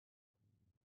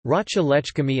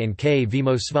Racha-Lechkhumi and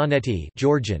Kvemo Svaneti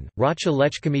Georgian,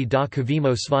 Racha-Lechkhumi da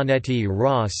Kvemo Svaneti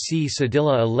Ra si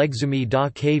Sadila Alegzumi da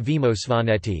Kvemo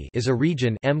Svaneti is a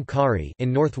region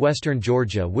in northwestern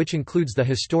Georgia which includes the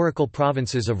historical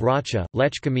provinces of Racha,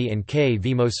 Lechkhumi and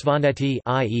Kvemo Svaneti,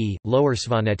 i.e., Lower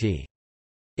Svaneti.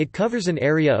 It covers an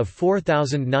area of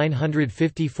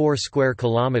 4,954 square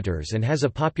kilometers and has a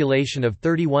population of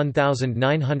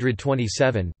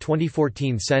 31,927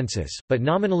 (2014 census), but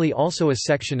nominally also a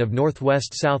section of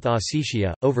northwest South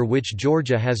Ossetia, over which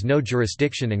Georgia has no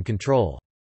jurisdiction and control.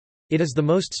 It is the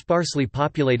most sparsely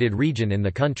populated region in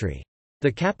the country.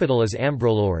 The capital is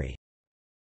Ambrolauri.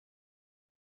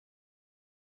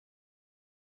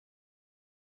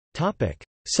 Topic: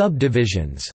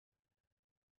 Subdivisions.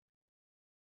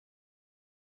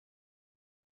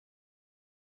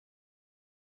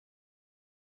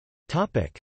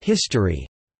 History.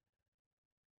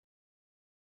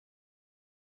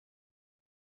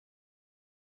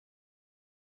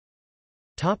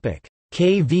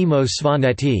 Kvemo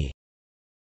Svaneti.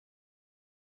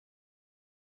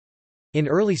 In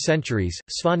early centuries,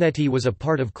 Svaneti was a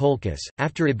part of Kolkis,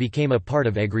 after it became a part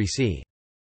of Egrisi.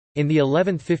 In the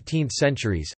 11th–15th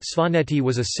centuries, Svaneti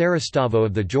was iSaeristavo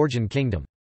of the Georgian kingdom.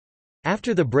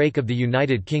 After the break of the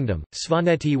United Kingdom,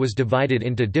 Svaneti was divided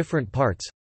into different parts.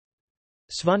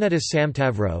 Svanetis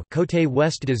Samtavro Kote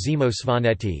West de Zemo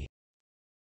Svaneti,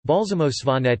 Balsamo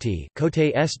Svaneti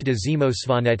Kote Est de Zemo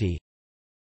Svaneti,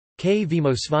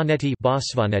 Kvemo Svaneti Bas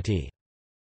Svaneti.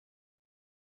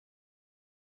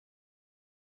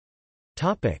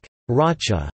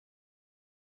 Racha.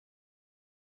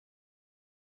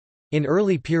 In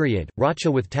early period, Racha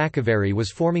with Takavari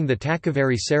was forming the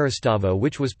Takavari-Saeristavo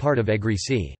which was part of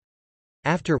Egrisi.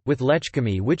 After, with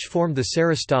Lechkhumi which formed the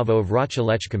Saeristavo of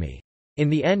Racha-Lechkhumi. In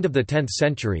the end of the 10th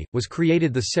century, was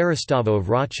created the Saeristavo of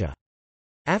Racha.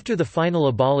 After the final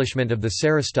abolishment of the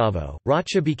Saeristavo,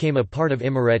 Racha became a part of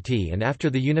Imereti, and after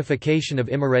the unification of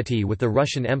Imereti with the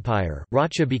Russian Empire,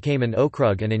 Racha became an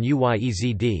okrug and an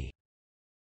uyezd.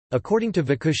 According to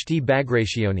Vikushti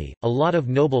Bagrationi, a lot of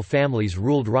noble families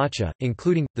ruled Racha,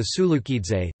 including, the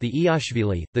Sulukidze, the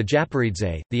Iashvili, the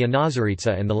Japaridze, the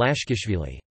Anazaritsa and the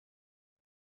Lashkishvili.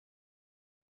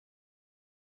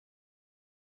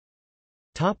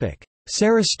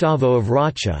 Saeristavo of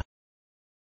Racha.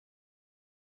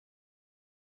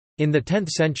 In the 10th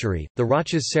century, the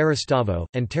Racha's Saeristavo,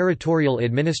 an territorial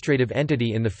administrative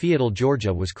entity in the feudal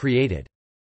Georgia, was created.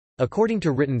 According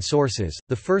to written sources,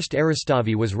 the first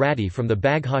Aristavi was Rati from the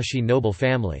Baghashi noble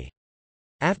family.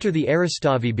 After the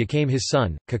Aristavi became his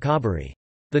son, Kakabari.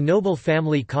 The noble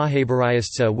family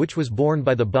Kahabarayastsa, which was born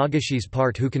by the Bagashis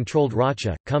part who controlled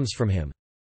Racha, comes from him.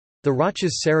 The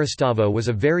Racha's Saeristavo was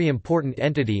a very important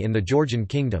entity in the Georgian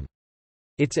kingdom.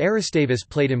 Its Aristavis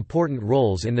played important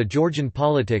roles in the Georgian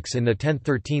politics in the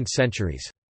 10th–13th centuries.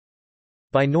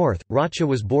 By north, Racha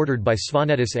was bordered by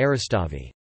Svanetis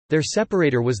Aristavi. Their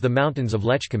separator was the mountains of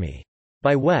Lechkhumi.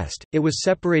 By west, it was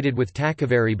separated with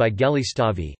Takavari by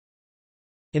Gelistavi.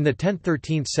 In the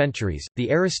 10th–13th centuries, the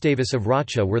Aristavis of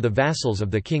Racha were the vassals of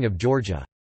the king of Georgia.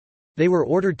 They were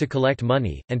ordered to collect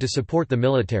money, and to support the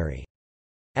military.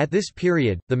 At this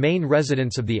period, the main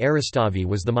residence of the Aristavi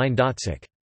was the Mindotsik.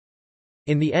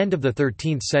 In the end of the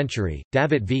 13th century,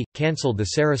 David V. cancelled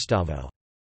the Saeristavo.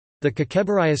 The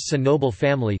Kakebarayastsa noble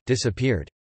family disappeared.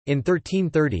 In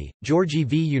 1330, Georgi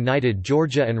V united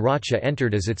Georgia and Racha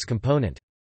entered as its component.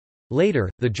 Later,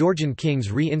 the Georgian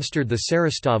kings reinstated the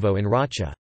Saeristavo in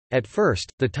Racha. At first,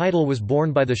 the title was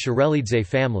borne by the Sharelidze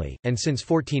family, and since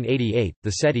 1488,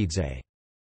 the Setidze.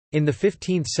 In the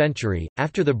 15th century,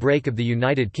 after the break of the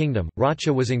United Kingdom,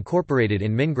 Racha was incorporated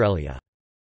in Mingrelia.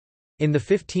 In the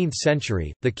 15th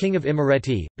century, the king of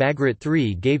Imereti, Bagrat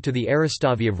III gave to the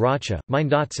Aristavi of Racha,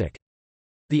 Mindotsik.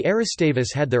 The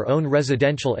Aristavis had their own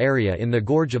residential area in the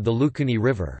gorge of the Lukuni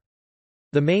River.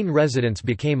 The main residence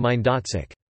became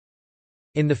Mindotsik.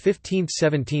 In the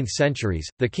 15th–17th centuries,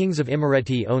 the kings of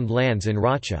Imereti owned lands in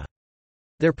Racha.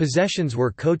 Their possessions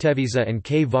were Koteviza and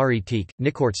K-Varitik,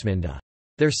 Nikortsminda.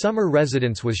 Their summer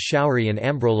residence was Shauri and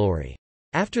Ambrolauri.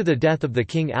 After the death of the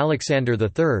king Alexander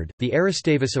III, the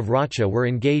Aristavis of Racha were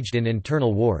engaged in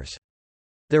internal wars.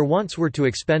 Their wants were to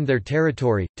expend their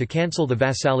territory, to cancel the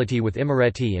vassality with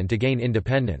Imereti and to gain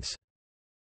independence.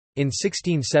 In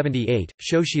 1678,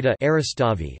 Shoshita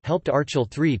Aristavi helped Archil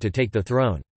III to take the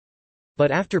throne. But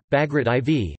after, Bagrat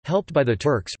IV, helped by the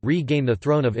Turks, regained the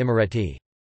throne of Imereti.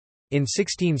 In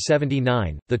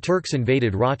 1679, the Turks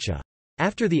invaded Racha.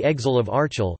 After the exile of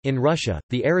Archil, in Russia,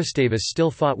 the Aristavis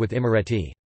still fought with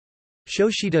Imereti.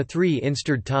 Shoshita III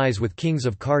instaured ties with kings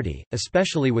of Karti,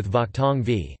 especially with Vakhtang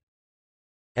V.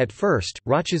 At first,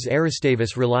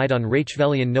 Racha-Lechkhumi relied on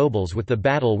Raechvelian nobles with the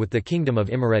battle with the Kingdom of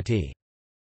Imereti.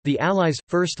 The allies,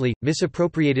 firstly,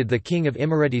 misappropriated the King of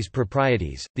Imereti's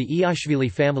proprieties, the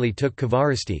Iashvili family took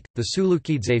Kvaristik, the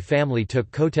Sulukidze family took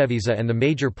Koteviza, and the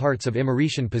major parts of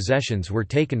Imeretian possessions were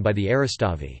taken by the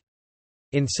Aristavi.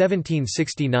 In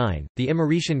 1769, the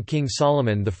Imeretian king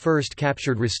Solomon I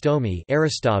captured Rastomi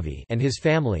and his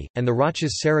family, and the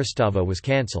Racha-Lechkhumi was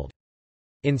cancelled.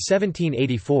 In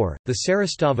 1784, the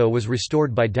Saeristavo was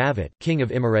restored by David, king of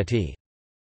Imereti.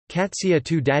 Katsia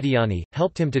II Dadiani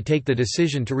helped him to take the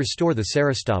decision to restore the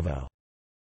Saeristavo.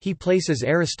 He places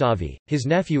Aristavi, his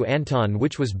nephew Anton,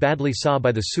 which was badly saw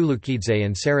by the Sulukidze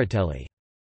and Tsereteli.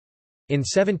 In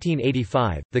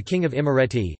 1785, the king of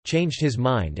Imereti changed his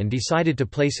mind and decided to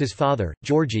place his father,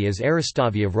 Georgi, as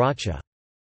Aristavi of Racha.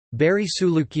 Bari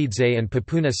Sulukidze and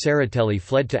Papuna Tsereteli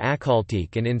fled to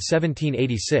Akhaltik, and in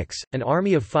 1786, an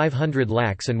army of 500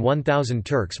 lakhs and 1,000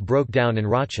 Turks broke down in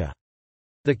Racha.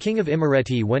 The king of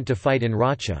Imereti went to fight in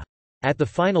Racha. At the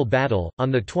final battle,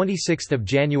 on 26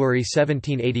 January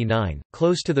 1789,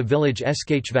 close to the village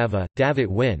Eskachvava, David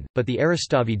win, but the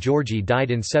Aristavi Georgi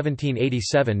died in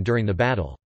 1787 during the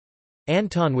battle.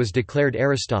 Anton was declared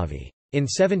Aristavi. In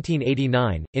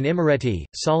 1789, in Imereti,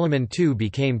 Solomon II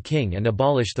became king and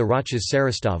abolished the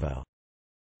Racha-Lechkhumi.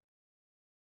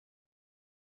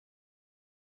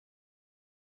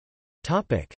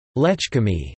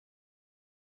 Lechkhumi.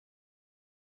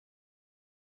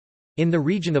 In the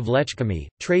region of Lechkhumi,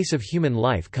 trace of human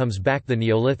life comes back the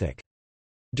Neolithic.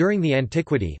 During the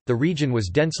antiquity, the region was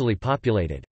densely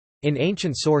populated. In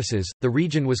ancient sources, the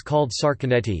region was called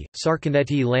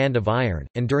Sarkaneti land of iron,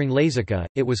 and during Lazica,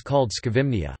 it was called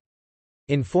Skavimnia.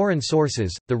 In foreign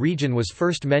sources, the region was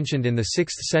first mentioned in the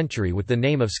 6th century with the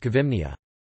name of Skavimnia.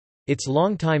 Its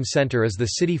longtime center is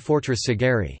the city-fortress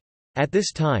Sagari. At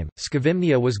this time,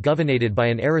 Skavimnia was governated by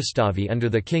an Aristavi under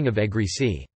the king of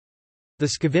Egrisi.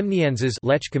 The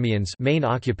Skavimnians' main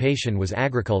occupation was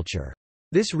agriculture.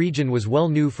 This region was well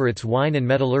known for its wine and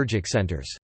metallurgic centers.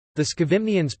 The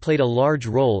Skavimnians played a large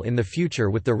role in the future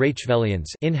with the Raechvelians,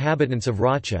 inhabitants of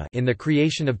Racha, in the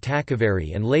creation of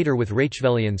Takavari, and later with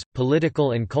Raechvelians,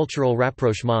 political and cultural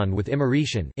rapprochement with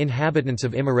Imeretian, inhabitants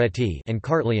of Imereti, and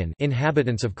Kartlian,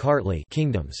 inhabitants of Kartli,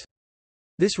 kingdoms.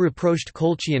 This rapproched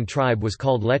Kolchian tribe was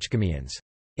called Lechkhumians.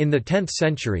 In the 10th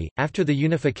century, after the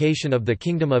unification of the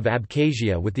Kingdom of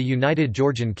Abkhazia with the United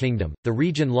Georgian Kingdom, the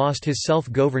region lost his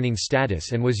self-governing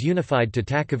status and was unified to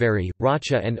Takavari,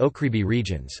 Racha and Okribi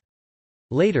regions.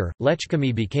 Later,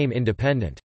 Lechkhumi became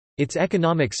independent. Its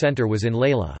economic center was in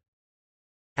Layla.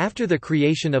 After the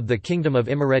creation of the Kingdom of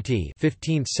Imereti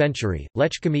 15th century,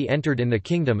 Lechkhumi entered in the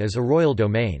kingdom as a royal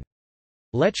domain.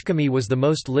 Lechkhumi was the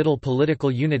most little political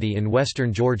unity in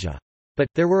western Georgia. But,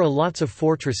 there were lots of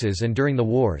fortresses, and during the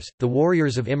wars, the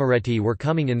warriors of Imereti were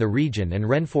coming in the region and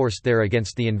reinforced there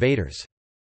against the invaders.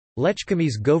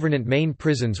 Lechkhumi's government main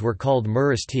prisons were called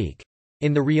Muras Teak.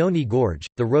 In the Rioni Gorge,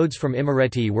 the roads from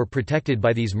Imereti were protected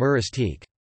by these Muras Teak.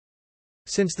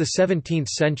 Since the 17th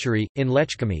century, in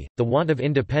Lechkhumi, the want of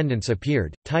independence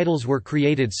appeared. Titles were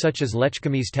created such as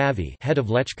Lechkhumi's Tavi, head of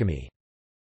Lechkhumi.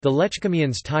 The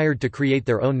Lechkhumians tired to create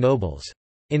their own nobles.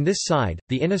 In this side,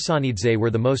 the Inasanidze were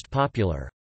the most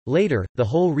popular. Later, the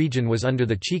whole region was under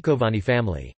the Chikovani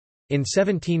family. In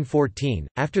 1714,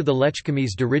 after the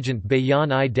Lechkhumi's dirigent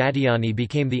Bayan I Dadiani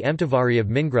became the Emtavari of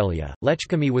Mingrelia,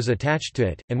 Lechkhumi was attached to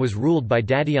it, and was ruled by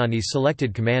Dadiani's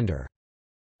selected commander.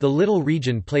 The little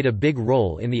region played a big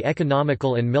role in the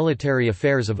economical and military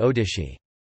affairs of Odishi.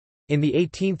 In the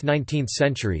 18th–19th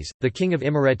centuries, the king of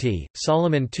Imereti,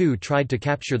 Solomon II, tried to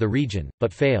capture the region,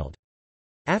 but failed.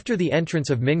 After the entrance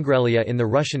of Mingrelia in the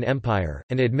Russian Empire,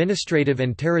 an administrative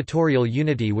and territorial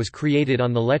unity was created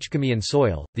on the Lechkhumian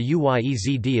soil, the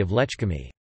Uyezd of Lechkhumi.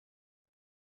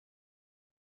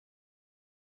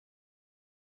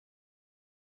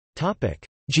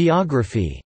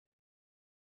 Geography.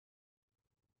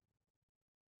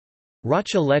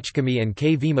 Racha-Lechkhumi and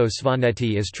Kvemo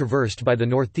Svaneti is traversed by the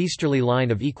northeasterly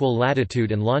line of equal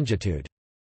latitude and longitude.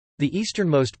 The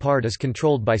easternmost part is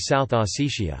controlled by South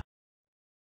Ossetia.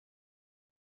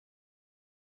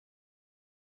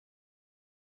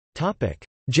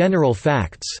 General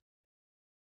facts.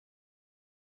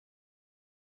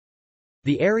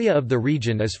 The area of the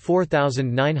region is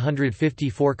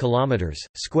 4,954 kilometers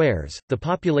squares. The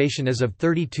population is of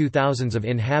 32,000 of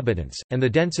inhabitants, and the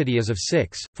density is of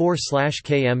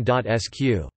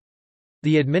 6.4/km.sq.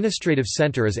 The administrative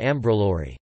center is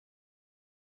Ambrolori.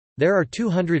 There are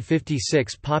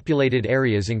 256 populated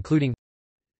areas including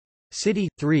City,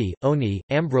 3, Oni,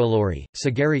 Ambrolori,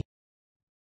 Sagari,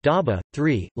 Daba,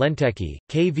 3, Lenteki,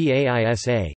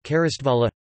 Kvaisa, Karistvala,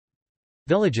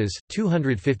 Villages,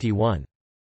 251.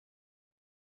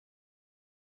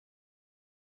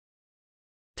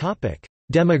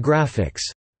 Demographics.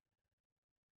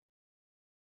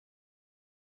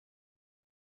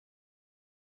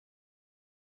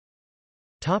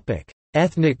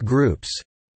 Ethnic groups.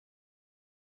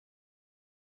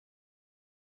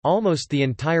 Almost the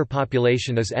entire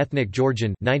population is ethnic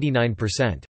Georgian,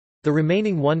 99%. The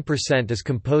remaining 1% is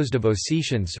composed of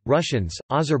Ossetians, Russians,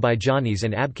 Azerbaijanis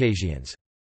and Abkhazians.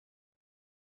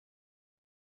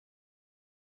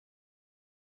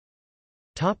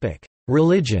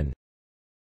 Religion.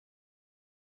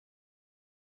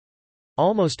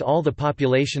 Almost all the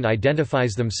population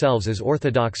identifies themselves as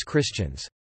Orthodox Christians.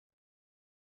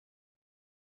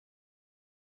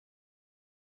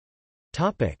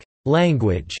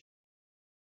 Language.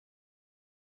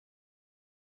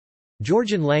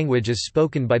 Georgian language is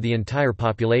spoken by the entire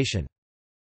population.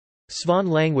 Svan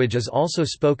language is also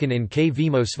spoken in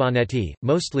Kvemo Svaneti,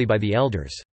 mostly by the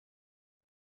elders.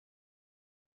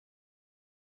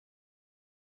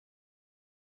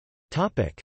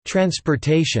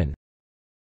 Transportation.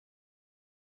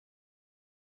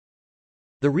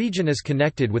 The region is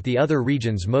connected with the other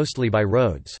regions mostly by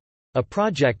roads. A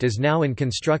project is now in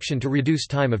construction to reduce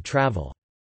time of travel.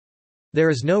 There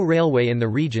is no railway in the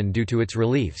region due to its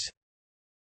reliefs.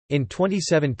 In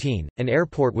 2017, an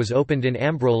airport was opened in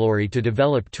Ambrolori to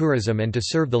develop tourism and to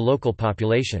serve the local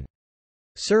population.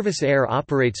 Service Air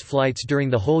operates flights during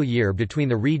the whole year between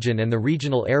the region and the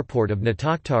regional airport of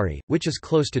Natakhtari, which is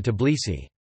close to Tbilisi.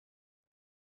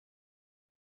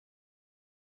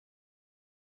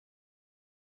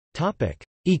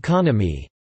 Economy.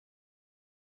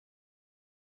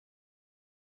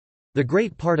 The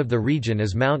great part of the region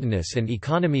is mountainous and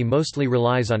economy mostly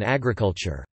relies on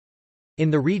agriculture. In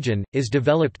the region, is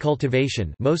developed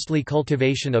cultivation, mostly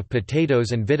cultivation of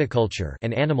potatoes and viticulture,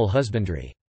 and animal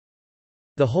husbandry.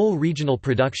 The whole regional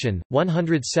production,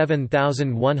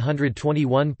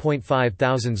 107,121.5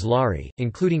 thousand zlari,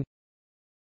 including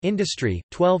industry,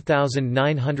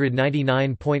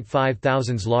 12,999.5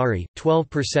 thousand zlari,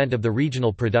 12% of the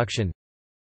regional production.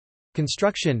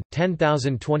 Construction,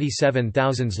 10,027,000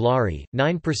 zlari,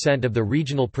 9% of the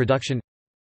regional production.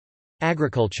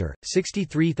 Agriculture,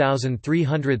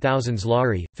 63,300,000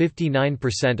 zlari,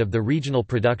 59% of the regional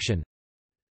production.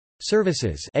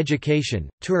 Services, education,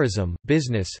 tourism,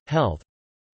 business, health.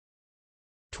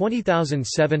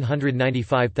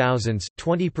 20,795,000,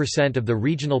 20% of the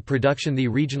regional production. The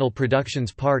regional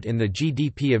production's part in the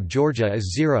GDP of Georgia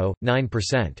is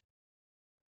 0.9%.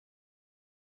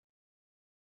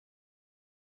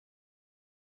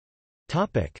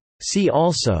 See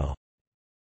also: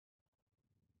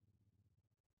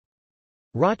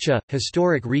 Racha,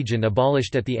 historic region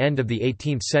abolished at the end of the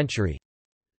 18th century.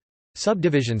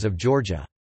 Subdivisions of Georgia.